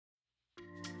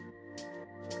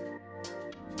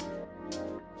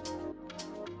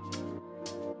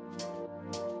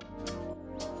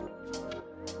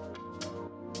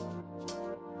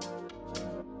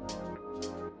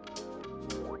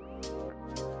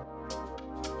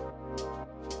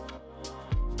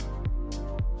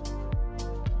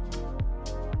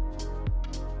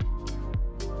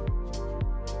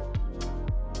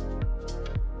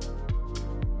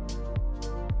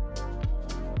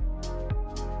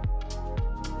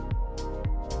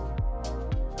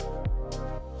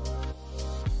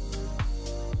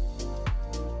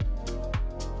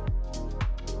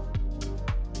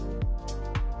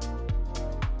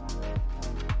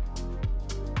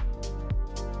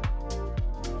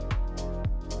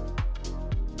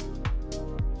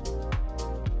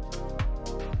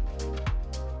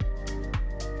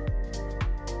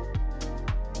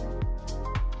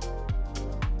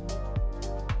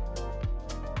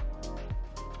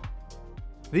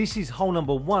This is hull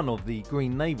number 1 of the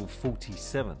Greenaval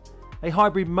 47, a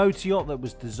hybrid motor yacht that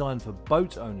was designed for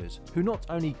boat owners who not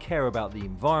only care about the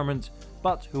environment,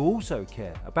 but who also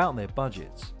care about their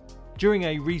budgets. During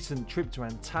a recent trip to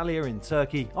Antalya in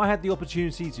Turkey, I had the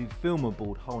opportunity to film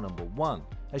aboard hull number 1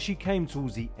 as she came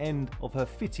towards the end of her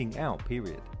fitting out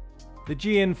period. The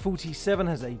GN47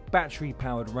 has a battery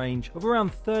powered range of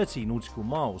around 30 nautical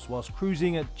miles whilst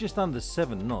cruising at just under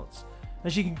 7 knots,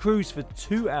 and she can cruise for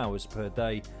 2 hours per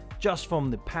day just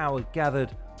from the power gathered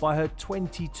by her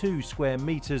 22 square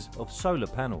meters of solar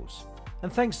panels.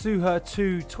 And thanks to her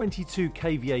two 22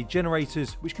 kVA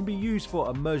generators, which can be used for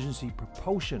emergency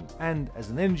propulsion and as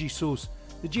an energy source,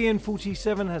 the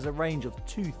GN47 has a range of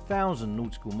 2,000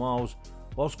 nautical miles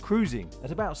whilst cruising at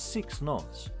about 6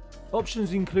 knots.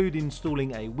 Options include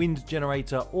installing a wind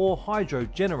generator or hydro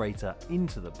generator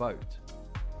into the boat.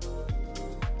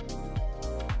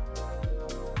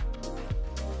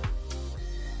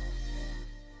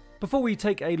 Before we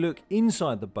take a look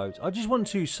inside the boat, I just want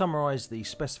to summarise the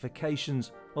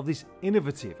specifications of this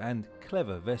innovative and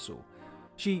clever vessel.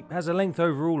 She has a length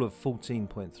overall of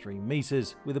 14.3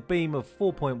 metres with a beam of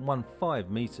 4.15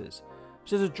 metres.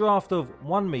 She has a draft of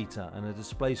 1 metre and a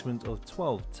displacement of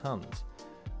 12 tonnes.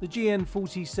 The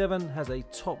GN47 has a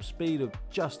top speed of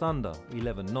just under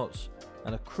 11 knots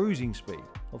and a cruising speed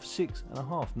of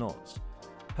 6.5 knots.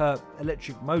 Her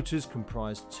electric motors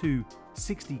comprise two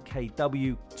 60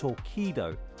 kW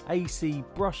Torqeedo AC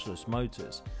brushless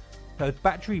motors. Her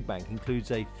battery bank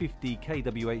includes a 50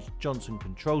 kWh Johnson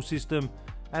control system,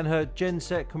 and her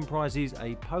genset comprises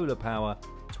a Polar Power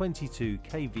 22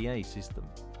 kVA system.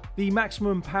 The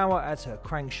maximum power at her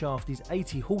crankshaft is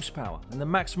 80 horsepower and the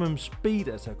maximum speed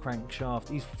at her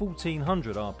crankshaft is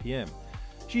 1400 RPM.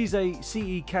 She is a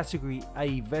CE Category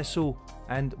A vessel,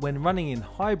 and when running in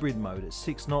hybrid mode at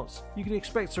 6 knots, you can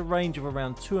expect a range of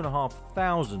around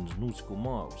 2,500 nautical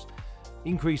miles.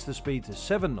 Increase the speed to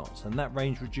 7 knots and that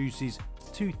range reduces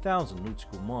to 2,000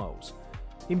 nautical miles.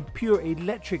 In pure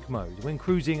electric mode, when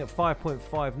cruising at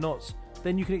 5.5 knots,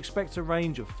 then you can expect a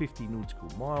range of 50 nautical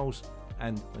miles,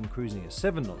 and when cruising at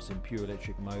 7 knots in pure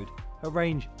electric mode, her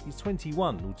range is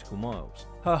 21 nautical miles.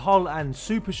 Her hull and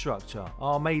superstructure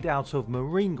are made out of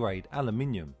marine grade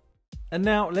aluminium. And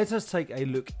now let us take a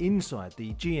look inside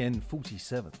the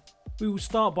GN47. We will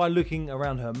start by looking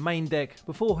around her main deck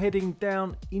before heading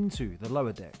down into the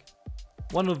lower deck.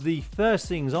 One of the first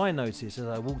things I noticed as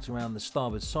I walked around the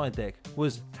starboard side deck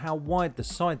was how wide the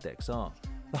side decks are.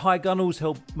 The high gunnels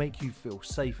help make you feel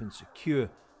safe and secure,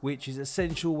 which is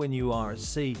essential when you are at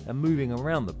sea and moving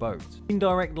around the boat.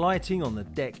 Indirect lighting on the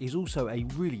deck is also a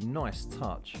really nice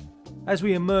touch. As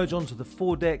we emerge onto the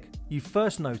foredeck, you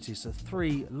first notice the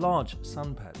 3 large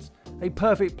sun pads, a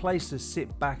perfect place to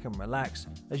sit back and relax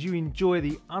as you enjoy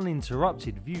the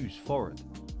uninterrupted views forward.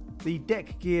 The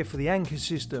deck gear for the anchor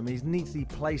system is neatly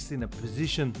placed in a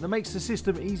position that makes the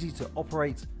system easy to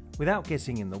operate without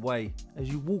getting in the way as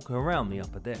you walk around the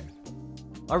upper deck.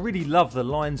 I really love the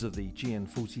lines of the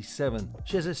GN47.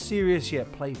 She has a serious yet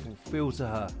playful feel to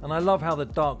her, and I love how the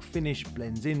dark finish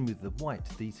blends in with the white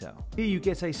detail. Here you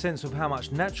get a sense of how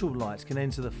much natural light can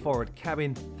enter the forward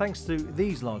cabin thanks to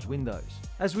these large windows.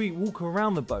 As we walk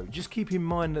around the boat, just keep in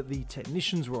mind that the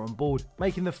technicians were on board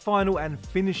making the final and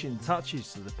finishing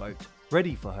touches to the boat,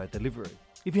 ready for her delivery.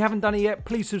 If you haven't done it yet,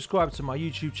 please subscribe to my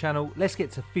YouTube channel. Let's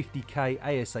get to 50k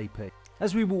ASAP.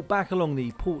 As we walk back along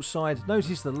the port side,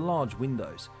 notice the large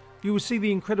windows. You will see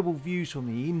the incredible views from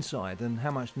the inside and how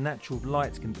much natural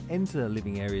light can enter the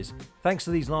living areas thanks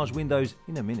to these large windows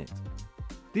in a minute.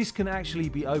 This can actually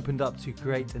be opened up to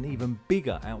create an even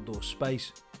bigger outdoor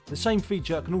space. The same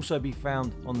feature can also be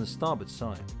found on the starboard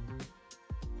side.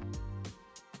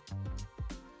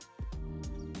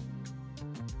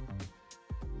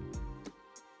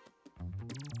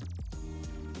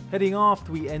 Heading aft,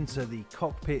 we enter the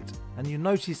cockpit and you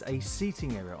notice a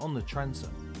seating area on the transom.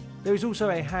 There is also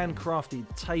a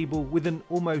handcrafted table with an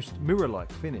almost mirror-like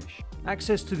finish.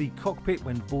 Access to the cockpit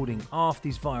when boarding aft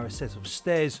is via a set of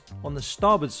stairs on the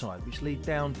starboard side which lead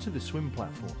down to the swim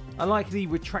platform. I like the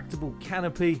retractable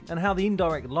canopy and how the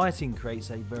indirect lighting creates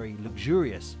a very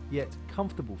luxurious yet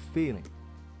comfortable feeling.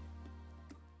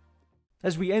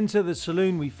 As we enter the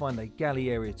saloon, we find a galley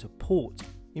area to port.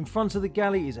 In front of the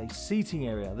galley is a seating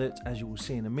area that, as you will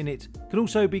see in a minute, can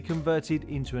also be converted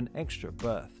into an extra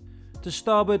berth. To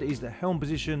starboard is the helm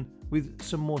position with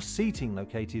some more seating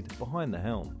located behind the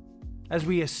helm. As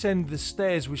we ascend the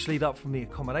stairs which lead up from the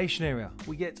accommodation area,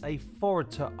 we get a forward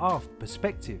to aft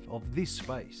perspective of this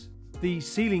space. The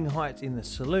ceiling height in the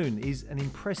saloon is an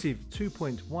impressive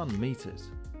 2.1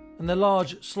 metres. and the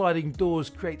large sliding doors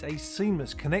create a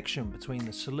seamless connection between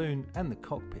the saloon and the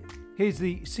cockpit. Here's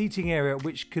the seating area,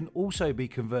 which can also be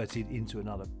converted into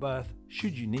another berth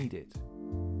should you need it.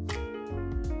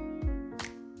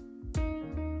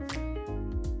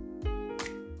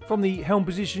 From the helm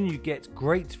position you get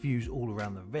great views all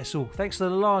around the vessel thanks to the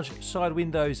large side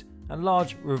windows and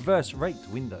large reverse raked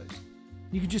windows.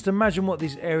 You can just imagine what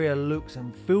this area looks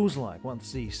and feels like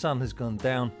once the sun has gone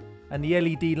down and the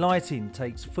LED lighting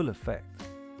takes full effect.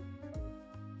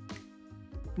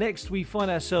 Next we find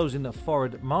ourselves in the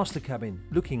forward master cabin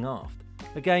looking aft.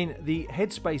 Again, the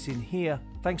headspace in here,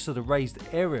 thanks to the raised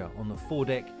area on the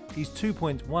foredeck, is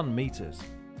 2.1 meters.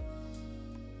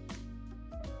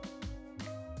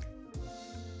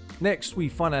 Next we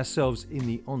find ourselves in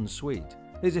the ensuite.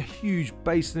 There's a huge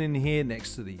basin in here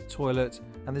next to the toilet,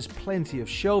 and there's plenty of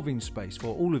shelving space for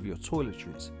all of your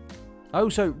toiletries. I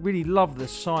also really love the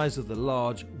size of the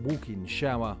large walk-in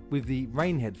shower with the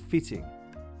rainhead fitting.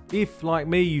 If, like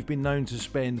me, you've been known to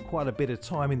spend quite a bit of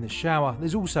time in the shower,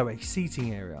 there's also a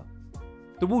seating area.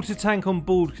 The water tank on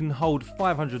board can hold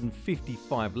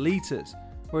 555 litres,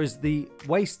 whereas the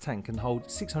waste tank can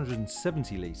hold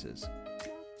 670 litres.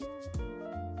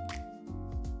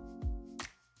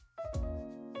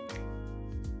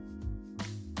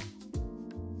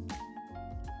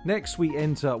 Next we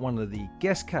enter one of the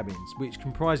guest cabins, which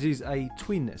comprises a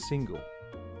twin single.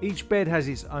 Each bed has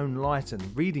its own light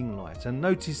and reading light, and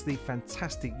notice the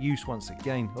fantastic use once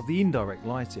again of the indirect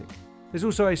lighting. There's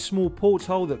also a small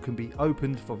porthole that can be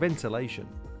opened for ventilation.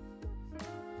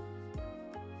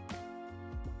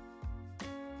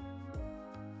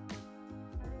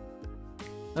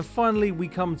 And finally we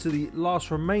come to the last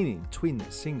remaining twin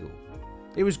single.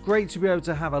 It was great to be able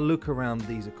to have a look around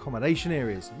these accommodation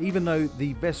areas, even though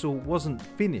the vessel wasn't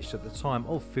finished at the time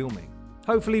of filming.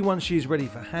 Hopefully once she is ready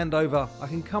for handover, I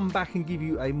can come back and give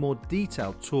you a more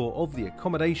detailed tour of the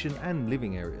accommodation and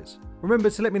living areas. Remember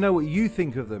to let me know what you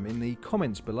think of them in the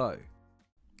comments below.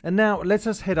 And now let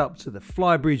us head up to the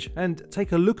flybridge and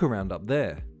take a look around up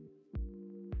there.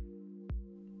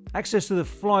 Access to the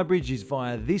flybridge is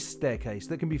via this staircase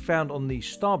that can be found on the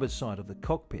starboard side of the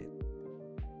cockpit.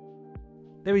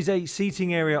 There is a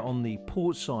seating area on the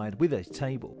port side with a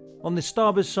table. On the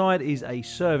starboard side is a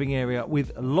serving area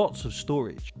with lots of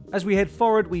storage. As we head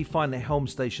forward we find the helm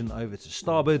station over to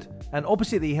starboard, and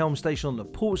opposite the helm station on the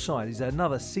port side is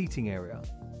another seating area.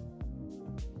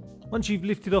 Once you've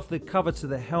lifted off the cover to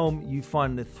the helm, you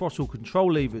find the throttle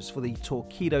control levers for the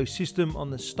torpedo system on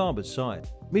the starboard side.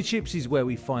 Midships is where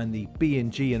we find the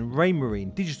B&G and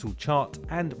Raymarine digital chart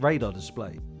and radar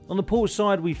display. On the port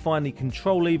side we find the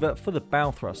control lever for the bow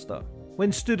thruster.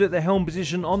 When stood at the helm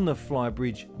position on the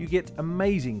flybridge, you get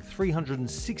amazing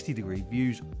 360 degree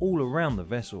views all around the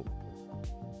vessel.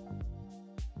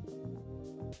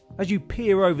 As you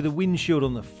peer over the windshield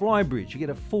on the flybridge, you get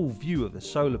a full view of the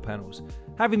solar panels.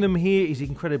 Having them here is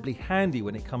incredibly handy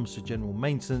when it comes to general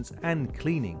maintenance and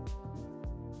cleaning.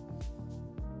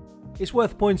 It's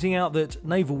worth pointing out that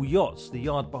Naval Yachts, the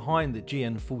yard behind the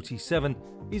GN47,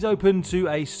 is open to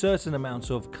a certain amount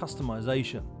of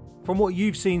customization. From what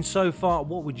you've seen so far,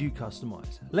 what would you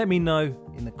customize? Let me know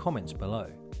in the comments below.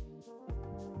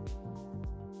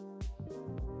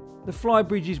 The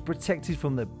flybridge is protected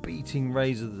from the beating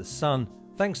rays of the sun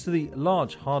thanks to the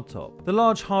large hardtop. The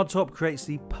large hardtop creates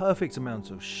the perfect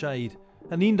amount of shade,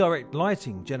 and the indirect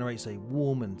lighting generates a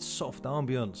warm and soft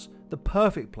ambience, the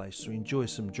perfect place to enjoy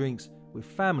some drinks with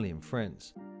family and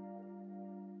friends.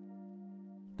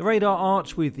 The radar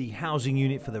arch with the housing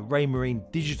unit for the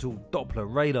Raymarine digital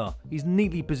Doppler radar is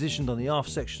neatly positioned on the aft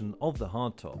section of the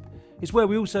hardtop. It's where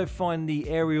we also find the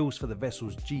aerials for the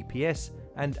vessel's GPS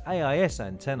and AIS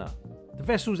antenna. The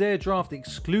vessel's air draft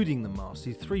excluding the mast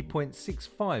is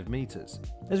 3.65 meters.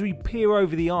 As we peer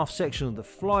over the aft section of the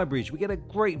flybridge, we get a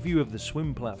great view of the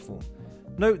swim platform.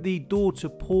 Note the door to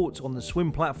port on the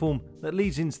swim platform that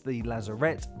leads into the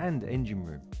lazarette and engine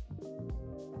room.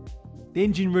 The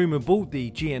engine room aboard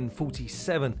the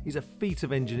GN47 is a feat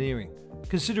of engineering,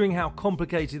 considering how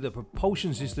complicated the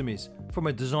propulsion system is from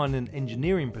a design and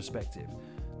engineering perspective.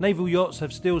 Naval Yachts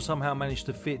have still somehow managed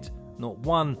to fit not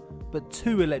one, but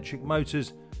two electric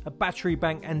motors, a battery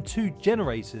bank and two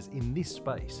generators in this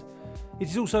space. It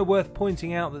is also worth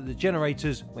pointing out that the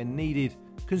generators, when needed,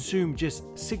 consume just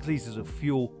 6 litres of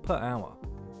fuel per hour.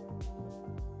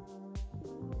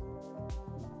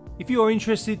 If you are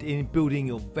interested in building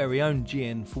your very own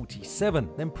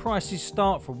GN47, then prices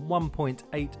start from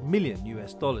 $1.8 million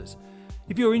US.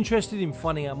 If you're interested in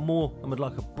finding out more and would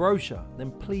like a brochure, then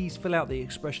please fill out the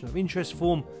expression of interest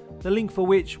form, the link for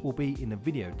which will be in the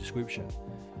video description.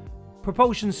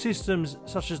 Propulsion systems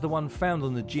such as the one found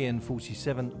on the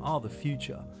GN47 are the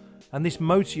future, and this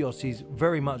motor yacht is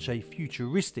very much a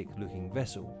futuristic looking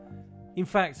vessel. In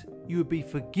fact, you would be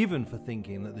forgiven for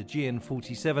thinking that the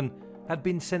GN47 had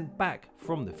been sent back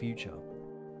from the future.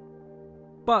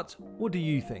 But what do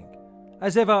you think?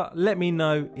 As ever, let me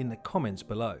know in the comments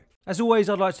below. As always,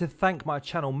 I'd like to thank my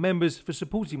channel members for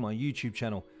supporting my YouTube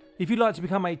channel. If you'd like to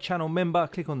become a channel member,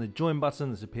 click on the join button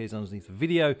that appears underneath the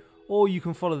video, or you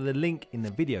can follow the link in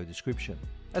the video description.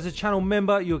 As a channel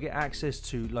member, you'll get access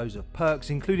to loads of perks,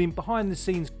 including behind the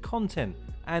scenes content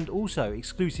and also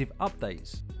exclusive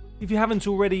updates. If you haven't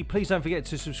already, please don't forget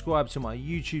to subscribe to my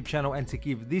YouTube channel and to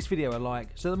give this video a like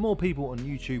so that more people on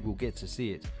YouTube will get to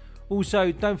see it.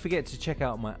 Also, don't forget to check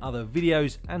out my other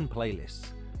videos and playlists.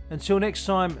 Until next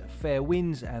time, fair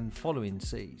winds and following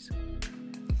seas.